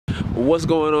What's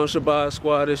going on, Shabazz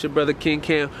Squad? It's your brother King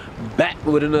Cam back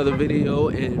with another video,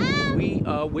 and we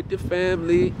are with the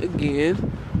family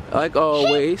again, like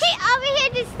always. He over here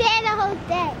to stay the whole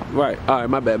day. Right. All right.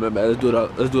 My bad. Let's do it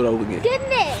over again.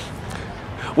 Goodness.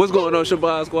 What's going on,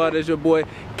 Shabazz Squad? It's your boy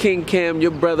King Cam, your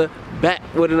brother, back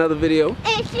with another video.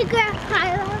 And it's your girl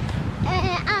Kyla,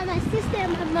 and my sister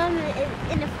and my mom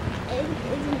is in the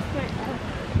front of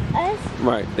us.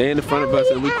 Right, they in the front of us,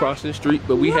 and we crossing the street,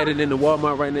 but we headed into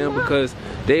Walmart right now because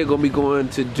they're gonna be going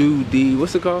to do the,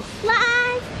 what's it called?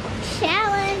 Slime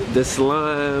challenge. The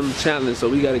slime challenge. So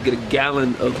we gotta get a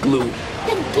gallon of glue.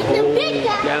 The big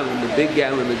gallon. The big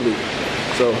gallon of glue.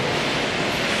 So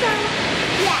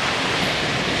yeah.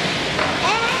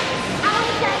 And I want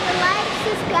you guys to like,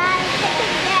 subscribe, hit the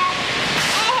bell,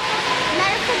 and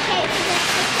notifications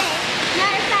to stay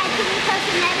notified when we post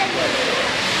another video.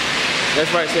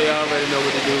 that's right, so y'all already know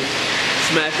what to do.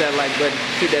 Smash that like button,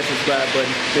 hit that subscribe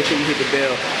button, make sure you hit the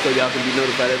bell so y'all can be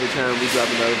notified every time we drop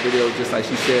another video, just like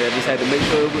she said. I just had to make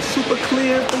sure it was super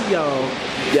clear for y'all.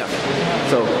 Yeah.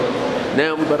 So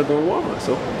now we about to go to Walmart,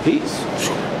 so peace.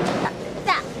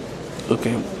 Stop.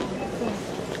 Okay.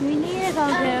 We need to go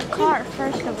get a cart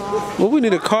first of all. What we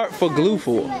need a cart for glue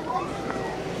for?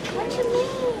 What you mean?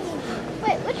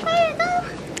 Wait, which way to go?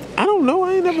 I don't know,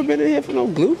 I ain't never been in here for no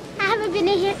glue. I haven't been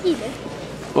in here either.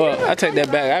 Well, I take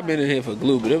that back. I've been in here for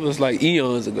glue, but it was like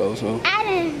eons ago, so. I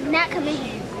did not come in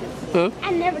here. Huh?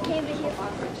 I never came in here.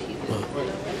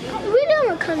 We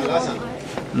don't come to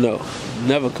Walmart. No,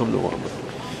 never come to Walmart.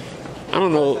 I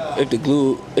don't know if the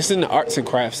glue, it's in the arts and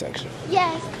crafts section.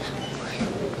 Yes.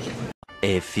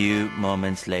 A few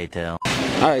moments later.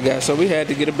 Alright guys, so we had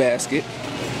to get a basket.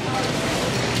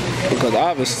 Because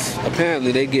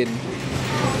apparently they get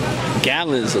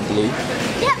gallons of glue.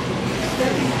 Yep.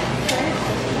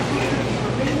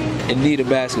 And need a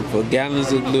basket for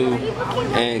gallons of glue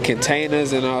and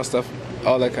containers and all stuff,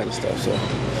 all that kind of stuff. So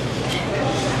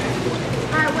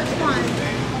Alright, which one?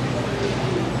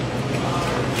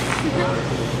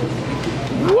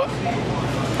 what?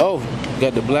 Oh,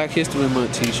 got the Black History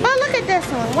Month t-shirt. Oh, look at this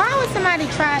one. Why would somebody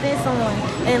try this on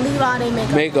and leave all their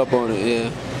makeup? Makeup on it,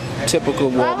 yeah. Typical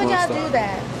Walmart Why would y'all stuff. do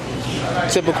that?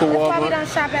 Typical That's why we Walmart. don't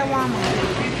shop at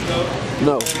Walmart.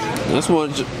 No, I just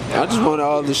want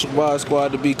all the Shabazz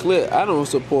Squad to be clear. I don't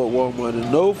support Walmart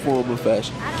in no form or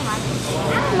fashion. I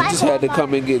don't like Just had to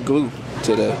come and get glue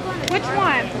today. Which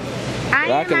one?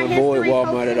 But I can avoid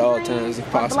Walmart at all times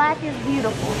if possible. Black is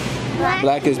beautiful.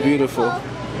 Black is beautiful.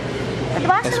 The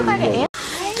black looks like an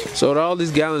So with all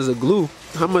these gallons of glue,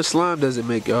 how much slime does it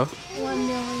make, y'all? 1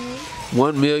 million.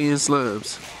 1 million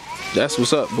slimes. That's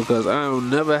what's up, because I don't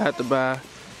never have to buy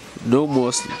no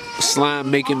more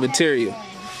slime making material.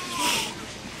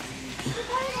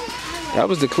 That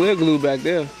was the clear glue back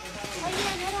there.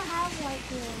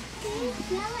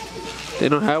 They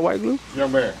don't have white glue?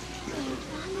 Young man.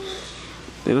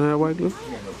 They don't have white glue?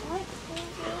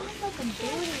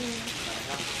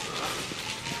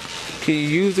 Can you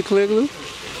use the clear glue?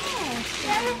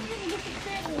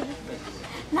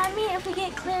 I mean, if we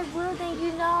get clear glue, then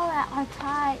you know that our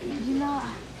tie, you know.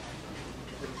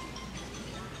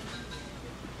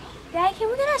 Dad, can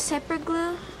we get a separate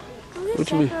glue?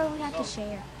 What you mean? We have to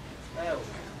share.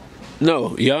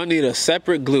 No, y'all need a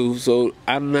separate glue, so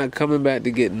I'm not coming back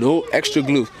to get no extra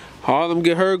glue. Harlem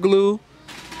get her glue,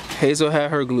 Hazel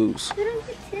had her glues.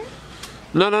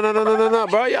 No,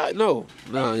 bro, y'all, no,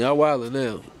 y'all wildin'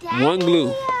 now. One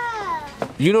glue.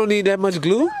 You don't need that much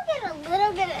glue?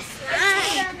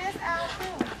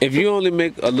 If you only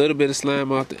make a little bit of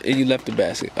slime off and you left the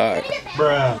basket, all right.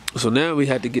 Bruh. So now we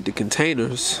have to get the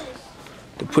containers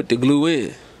to put the glue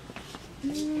in.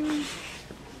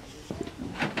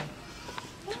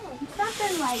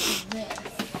 Something like this.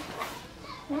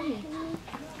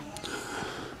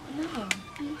 No.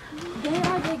 They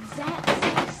are the exact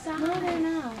same size. No, they're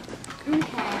not.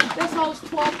 Okay. This holds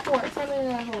 12 quarts. How many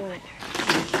does that hold?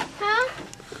 Huh?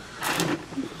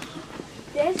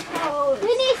 This holds...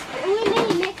 We need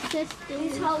mixers.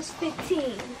 This holds 15.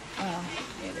 Oh,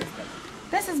 yeah,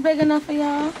 this is big enough for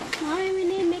y'all. Why do we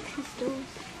need mixer stools?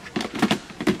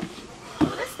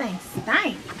 This thing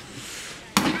stinks.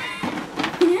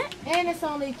 And it's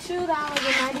only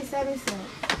 $2.97.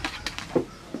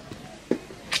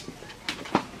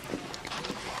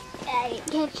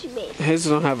 Get you me.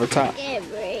 Hazel don't have a top.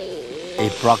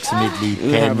 Approximately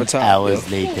 10 hours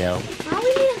later. Why we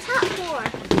need a top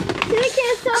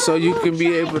for? So you can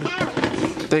be able to...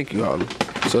 Thank you, Harlem.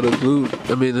 So the glue,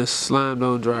 the slime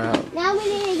don't dry out. Now we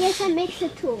need to get some mixer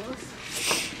tools.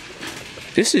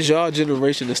 This is y'all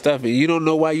generation of stuff, and you don't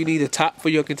know why you need a top for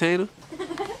your container?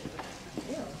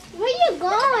 Where you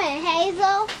going,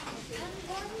 Hazel?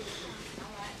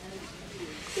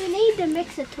 the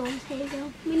mixer tools,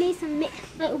 Hazel. We need some mix.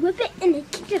 Like, whip it and then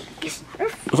keep it like a stir.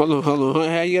 Hold on.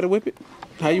 How you gotta whip it?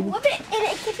 How you whip it and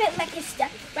then keep it like a stir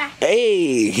fry.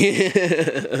 Hey!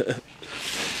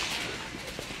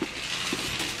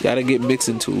 Gotta get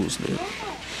mixing tools, man.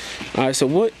 Alright, so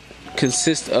what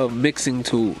consists of mixing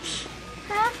tools?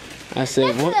 Huh? I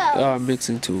said, what are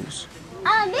mixing tools?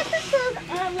 Mixing tools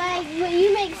are like when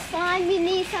you make slime, you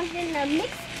need something to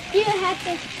mix. You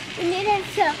need it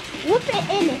to whip it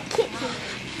in the kitchen.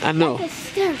 I know. Like a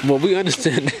stir. Well, we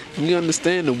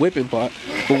understand the whipping part,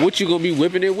 but what you gonna be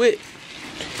whipping it with?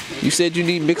 You said you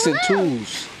need mixing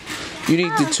tools. You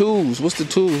need the tools. What's the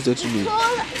tools that you need?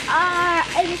 Tools are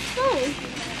a spoon.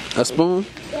 A spoon?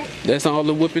 Yes. That's all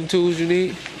the whipping tools you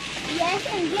need? Yes,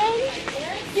 and then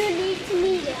you need to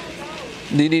knead it.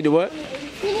 You need the what?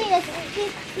 You need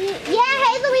yeah,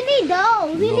 Hazel, we need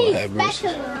those. We need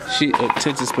spatulas. She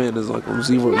attention span is like on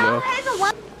 0, No, y'all. Hazel,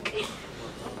 what?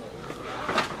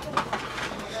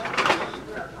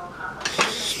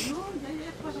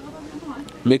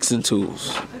 Mixing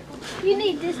tools. You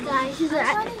need this guy. She's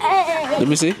like, hey. Let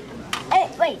me see. Hey,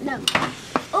 wait, no.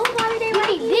 Oh, Mommy, they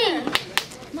need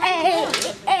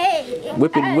this. Hey.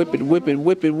 Whipping.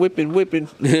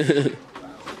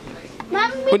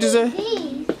 Mommy, What'd you say?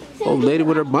 these. Oh, lady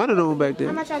with her bonnet on back there.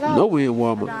 How much I got? No, we in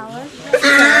Walmart.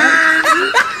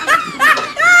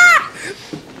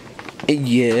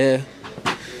 Yeah.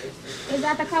 Is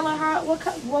that the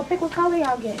color? Pick what color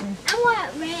y'all getting? I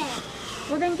want red.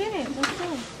 Well, then get it. Let's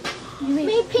go.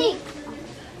 Me pink.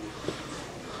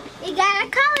 You got a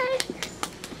color.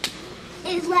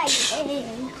 It's like,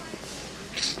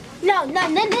 no,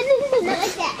 not like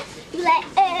that. You like,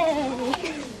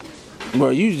 Bro,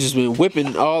 you just been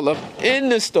whipping all up in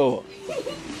the store.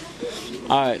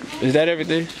 Alright, is that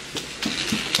everything?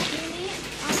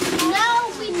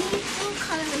 No, we need food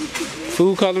coloring.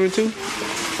 Food coloring too?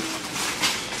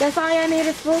 That's all y'all need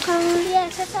is food coloring?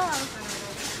 Yes, that's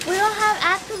all. We don't have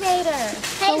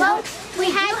activator. Hey, look, We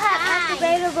do have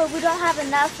activator, but we don't have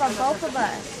enough for both of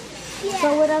us. Yeah.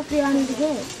 So what else do y'all need to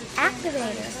get?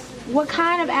 Activator. What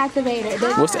kind of activator?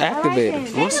 What's activator?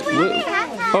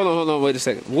 Hold on, wait a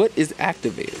second. What is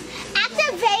activator?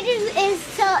 Activator is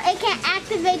so it can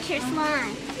activate your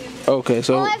slime. Okay,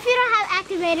 so Well, if you don't have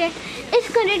activator, it's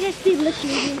gonna just be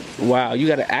liquid. wow, you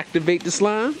gotta activate the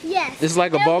slime? Yes. It's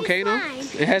like a It'll be volcano?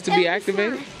 slime. It has to be It'll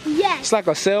activated? slime. Yes. It's like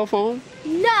a cell phone?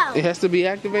 No. It has to be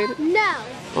activated? No.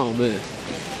 Oh man.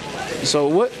 So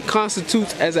what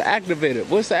constitutes as an activator?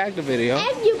 What's the activator, y'all?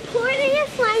 If you pour it in your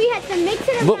slime, you have to mix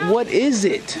it But around. what is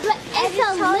it? But it's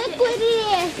a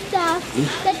liquidy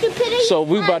stuff that you put in So your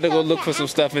we slime about to go so look it for some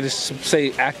stuff and just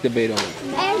say activate on it.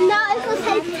 And no, it's gonna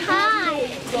say Tide.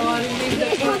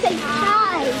 It's gonna say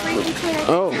Tide.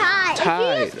 Oh, Tide.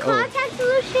 Tide. If you use contact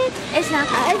solution, it's not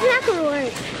gonna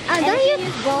work. Don't you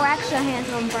use borax, your hands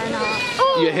gonna burn off.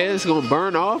 Oh. Your hand's gonna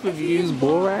burn off if you use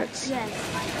borax? Yes.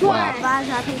 Wow. Advise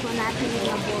our people not to use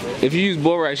borax. If you use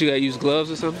borax, you gotta use gloves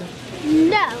or something?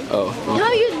 No. Oh.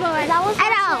 Don't use borax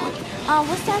at all.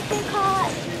 What's that thing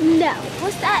called? No.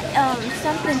 What's that?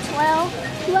 Something 12.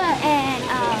 What?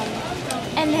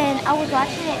 And then I was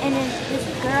watching it, and then this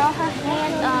girl, her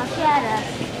hands, she had a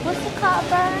what's it called,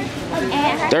 burn?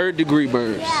 And her, 3rd degree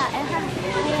burns. yeah, and her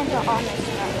hands are all messed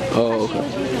up. Oh, She okay.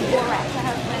 was using borax, and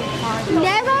her friends are.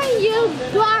 Never use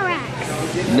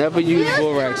borax. Never use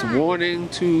borax. Warning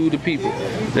to the people.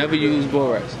 Never use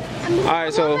borax.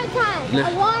 Alright, so One more time.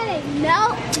 I want it.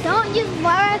 No, don't use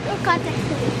borax or contact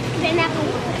solution. They're not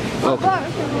gonna work. Okay.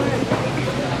 Borax will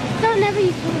work. Don't never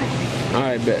use borax.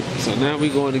 alright, bet. So now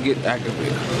we're going to get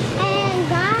activated. And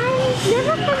guys,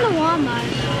 never come to Walmart.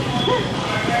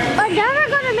 Or never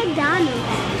go to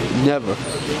McDonald's. Never.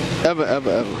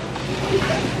 Ever.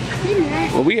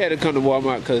 Well, we had to come to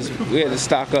Walmart because we had to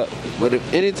stock up. But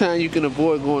if anytime you can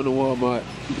avoid going to Walmart,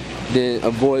 then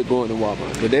avoid going to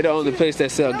Walmart. But they're the only place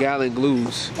that sell gallon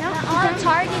glues. The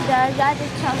Target does. I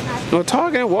just chose not to. Well,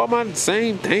 Target and Walmart,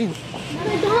 same thing.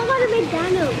 But don't go to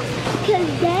McDonald's. Because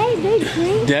they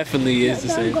drink. Definitely is the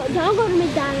same. Don't go to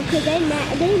McDonald's because they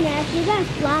nasty. They got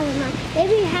flies in there. They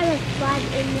be having flies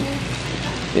in there.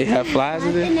 They have flies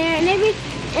in there? And they be.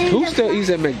 And Who the still eats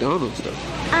at McDonald's though?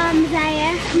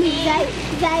 Zaire.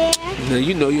 Now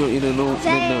you know you don't eat at no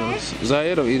McDonald's.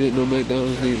 Zaire don't eat at no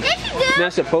McDonald's either. Yes, you do.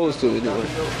 Not supposed to anyway.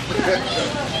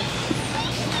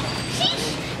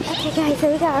 Okay, guys,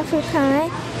 so we got our food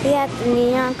coloring. We got the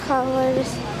neon colors.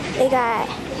 They got.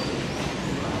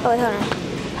 Oh, wait, hold on.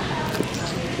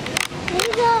 There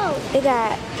you go. They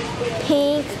got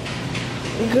pink,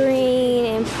 green,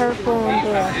 and purple and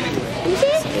blue. You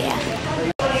see? Yeah.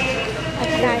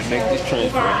 Okay, Yeah, make this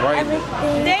transfer right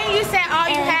now. Then you said all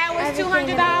you had was $200?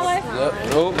 Yep.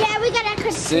 Nope. Yeah, we got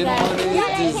our Send money.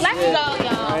 Let's go,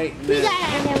 y'all. Right We now. got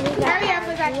Hurry up,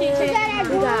 we got keychains.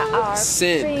 we got our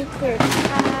Send.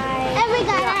 and we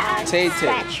got our Tay-Tay.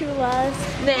 spatulas.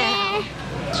 Now.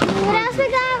 And what else we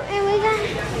got? And we got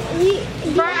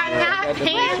Bro, I'm not Got the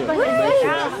paying for picture. this. Make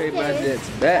sure I pay my debts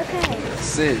back.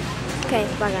 Send. Okay,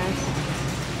 bye guys.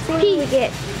 See what we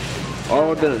get.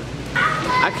 All done.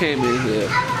 I came in here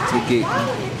to get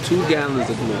 2 gallons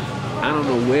of glue. I don't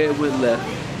know where it went left.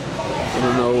 I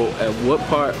don't know at what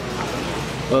part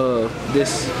of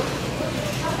this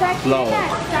vlog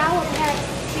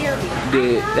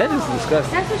did. That is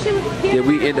disgusting. That's what she was Did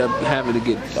we end up having to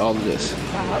get all of this?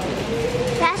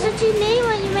 That's what you need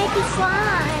when you make a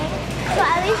slime. So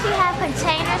at least you have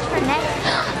containers for next.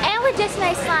 And we just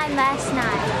made slime last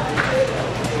night.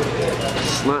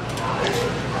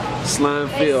 Slime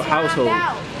filled household.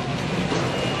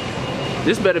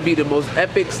 This better be the most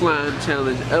epic slime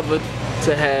challenge ever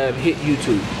to have hit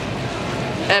YouTube.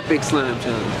 Epic slime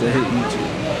challenge to hit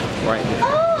YouTube right now.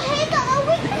 Oh, hey,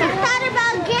 we could have thought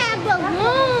about getting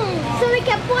balloons. So we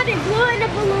can put the glue in the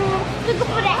balloon. We can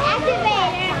put an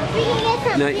activator. We can get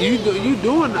some. Now you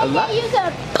doing a lot. You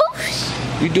can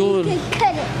poof. You You doing? can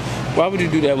cut it. Why would you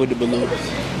do that with the balloons?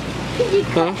 You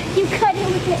cut it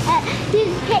with the.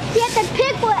 You have to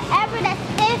pick whatever that's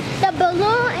in the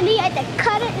balloon, and you have to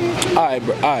cut it. And Alright,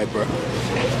 bro. Alright, bro.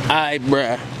 Alright,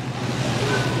 bro.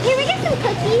 can we get some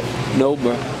cookies? No,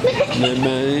 bro. Man,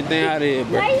 anything out of here, Why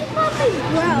bro. are you popping,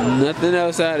 bro? Nothing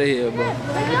else out of here, bro.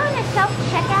 We're doing a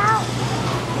self-checkout.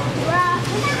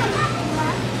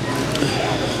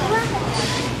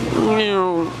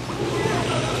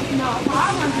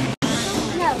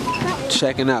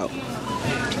 Checking out.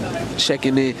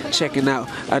 Checking in, checking out.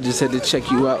 I just had to check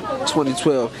you out.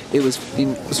 2012.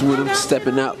 It's when I'm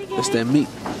stepping out. It's that meat.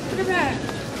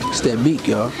 It's that meat,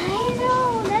 y'all. I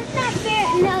know, that's not fair.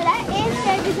 No, that is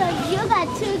fair because you got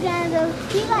 2 guns.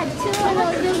 You got 2 of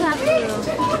those. You got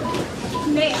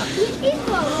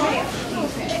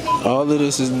 3. All of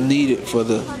this is needed for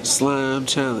the slime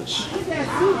challenge.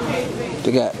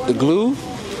 They got the glue.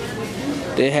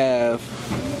 They have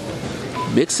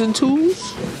mixing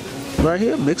tools. Right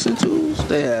here, mixing tools.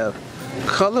 They have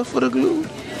color for the glue.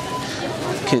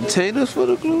 Containers for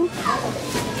the glue.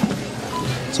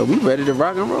 So we ready to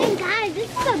rock and roll. Guys, this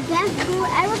is the best glue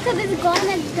ever because it's glow in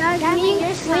the dark. That means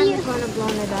your slime is going to glow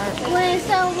in the dark.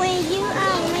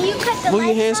 When you cut the Move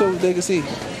your lights hands so on, they can see.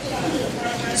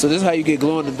 So this is how you get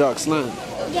glow in the dark slime.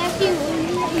 yes,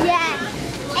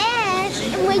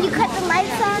 and when you cut the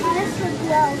lights on, this will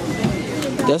glow.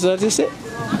 That's what I just said.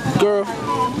 Girl,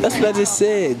 that's what I just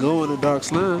said. Glow in the dark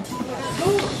slime.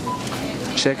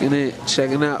 Checking in,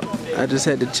 checking out. I just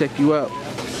had to check you out.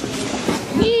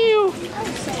 Ew.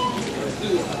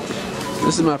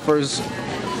 This is my first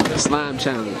slime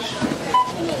challenge.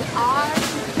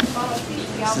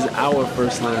 This is our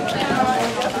first slime challenge.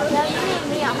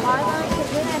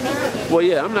 Well,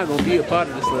 yeah, I'm not gonna be a part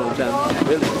of this slime challenge,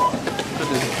 really.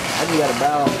 I just gotta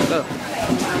bow off stuff.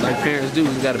 Like parents do,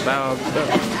 you gotta bow off stuff.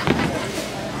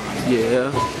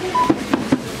 Yeah.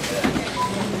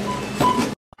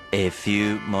 A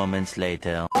few moments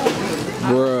later.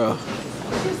 Bruh.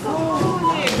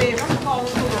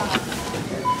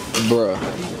 Bruh.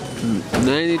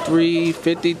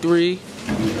 93.53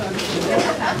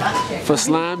 for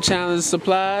slime challenge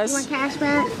supplies. You want cash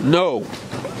back? No.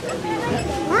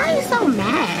 Why are you so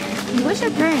mad? What's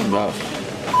your thing?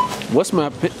 What's my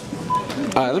pin?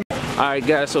 Alright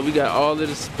guys, so we got all of the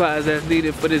supplies that's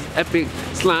needed for this epic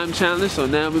slime challenge. So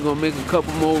now we're gonna make a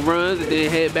couple more runs and then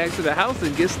head back to the house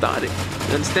and get started.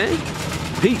 You understand?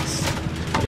 Peace.